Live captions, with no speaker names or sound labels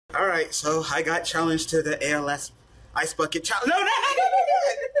All right, so I got challenged to the ALS ice bucket challenge. No.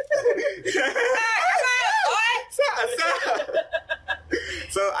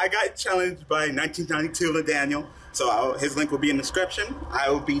 So I got challenged by 1992 LaDaniel. So his link will be in the description. I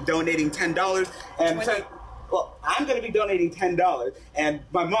will be donating $10, and well, I'm going to be donating $10. And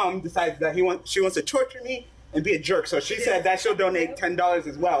my mom decides that she wants to torture me and be a jerk. So she said that she'll donate $10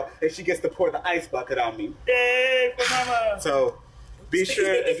 as well if she gets to pour the ice bucket on me. Yay for mama! So be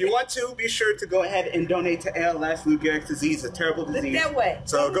sure, if you want to, be sure to go ahead and donate to ALS, Lou Gehrig's disease, a terrible disease. Look that way.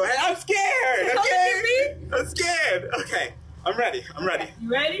 So go ahead. I'm scared. Okay. I'm scared. Okay. I'm ready. You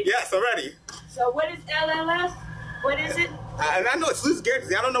ready? Yes, I'm ready. So what is ALS? What is it? I know it's Lou Gehrig's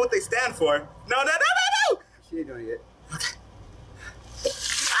disease. I don't know what they stand for. No. She ain't doing it yet. Okay.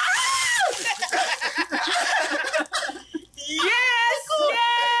 Yes!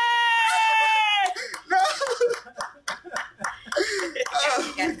 No!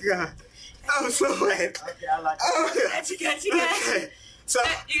 Oh my God. I'm so wet. Okay, I like it. Oh, Got you. okay. So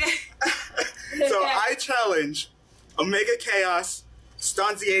I challenge Omega Khaos,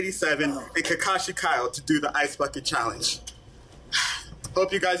 Stanzi87, and KakashiKyle to do the ice bucket challenge.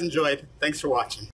 Hope you guys enjoyed. Thanks for watching.